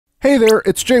Hey there,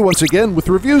 it's Jay once again with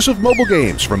reviews of mobile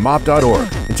games from mob.org.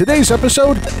 In today's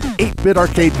episode, an 8-bit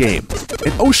arcade game,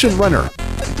 an ocean runner,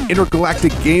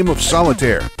 intergalactic game of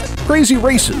solitaire, crazy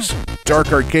races,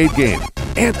 dark arcade game,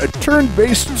 and a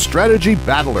turn-based strategy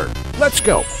battler. Let's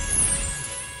go!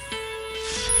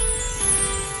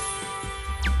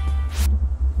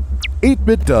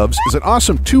 "8-Bit Doves" is an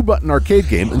awesome 2-button arcade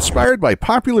game inspired by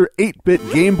popular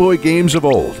 8-bit Game Boy games of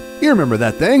old. You remember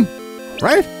that thing,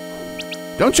 right?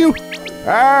 Don't you?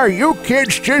 You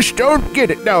kids just don't get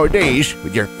it nowadays,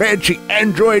 with your fancy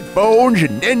Android phones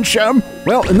and then some.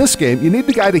 Well, in this game, you need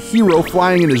to guide a hero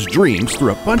flying in his dreams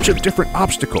through a bunch of different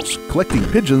obstacles, collecting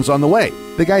pigeons on the way.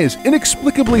 The guy is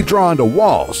inexplicably drawn to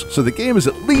walls, so the game is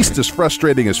at least as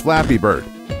frustrating as Flappy Bird.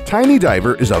 Tiny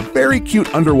Diver is a very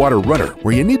cute underwater runner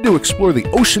where you need to explore the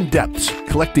ocean depths,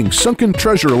 collecting sunken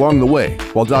treasure along the way,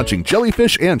 while dodging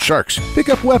jellyfish and sharks. Pick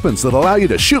up weapons that allow you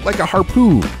to shoot like a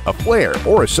harpoon, a flare,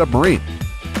 or a submarine.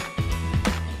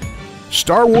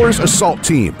 Star Wars Assault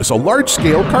Team is a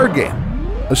large-scale card game.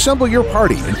 Assemble your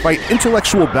party and fight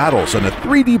intellectual battles on a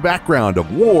 3D background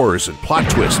of wars and plot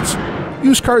twists.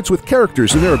 Use cards with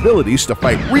characters and their abilities to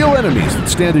fight real enemies that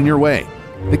stand in your way.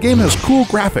 The game has cool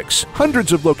graphics,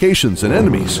 hundreds of locations and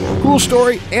enemies, cool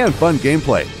story, and fun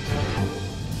gameplay.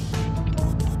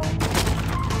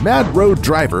 Mad Road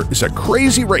Driver is a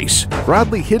crazy race,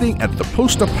 broadly hitting at the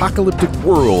post-apocalyptic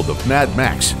world of Mad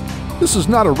Max. This is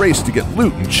not a race to get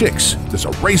loot and chicks, it's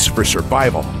a race for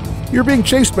survival. You're being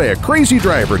chased by a crazy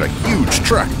driver in a huge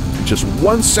truck, and just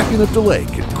 1 second of delay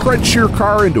can crunch your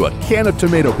car into a can of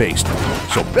tomato paste.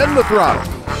 So bend the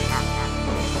throttle.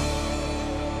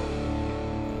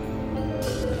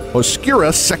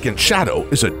 Oscura Second Shadow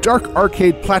is a dark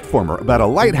arcade platformer about a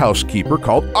lighthouse keeper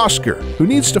called Oscar, who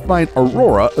needs to find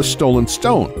Aurora, a stolen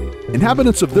stone.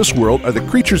 Inhabitants of this world are the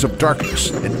creatures of darkness,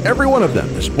 and every one of them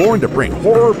is born to bring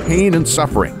horror, pain, and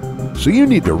suffering. So you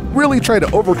need to really try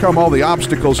to overcome all the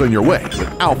obstacles on your way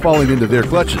without falling into their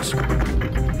clutches.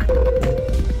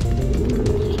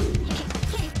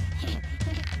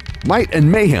 Might and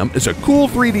Mayhem is a cool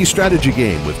 3D strategy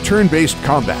game with turn-based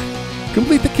combat.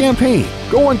 Complete the campaign,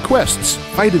 go on quests,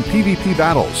 fight in PvP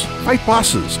battles, fight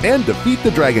bosses, and defeat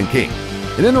the Dragon King.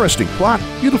 An interesting plot,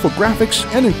 beautiful graphics,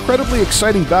 and incredibly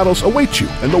exciting battles await you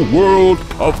in the world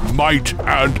of Might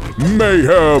and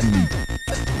Mayhem.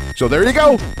 So there you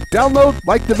go. Download,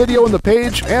 like the video on the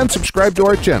page, and subscribe to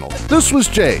our channel. This was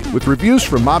Jay with reviews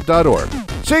from mob.org.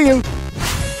 See you!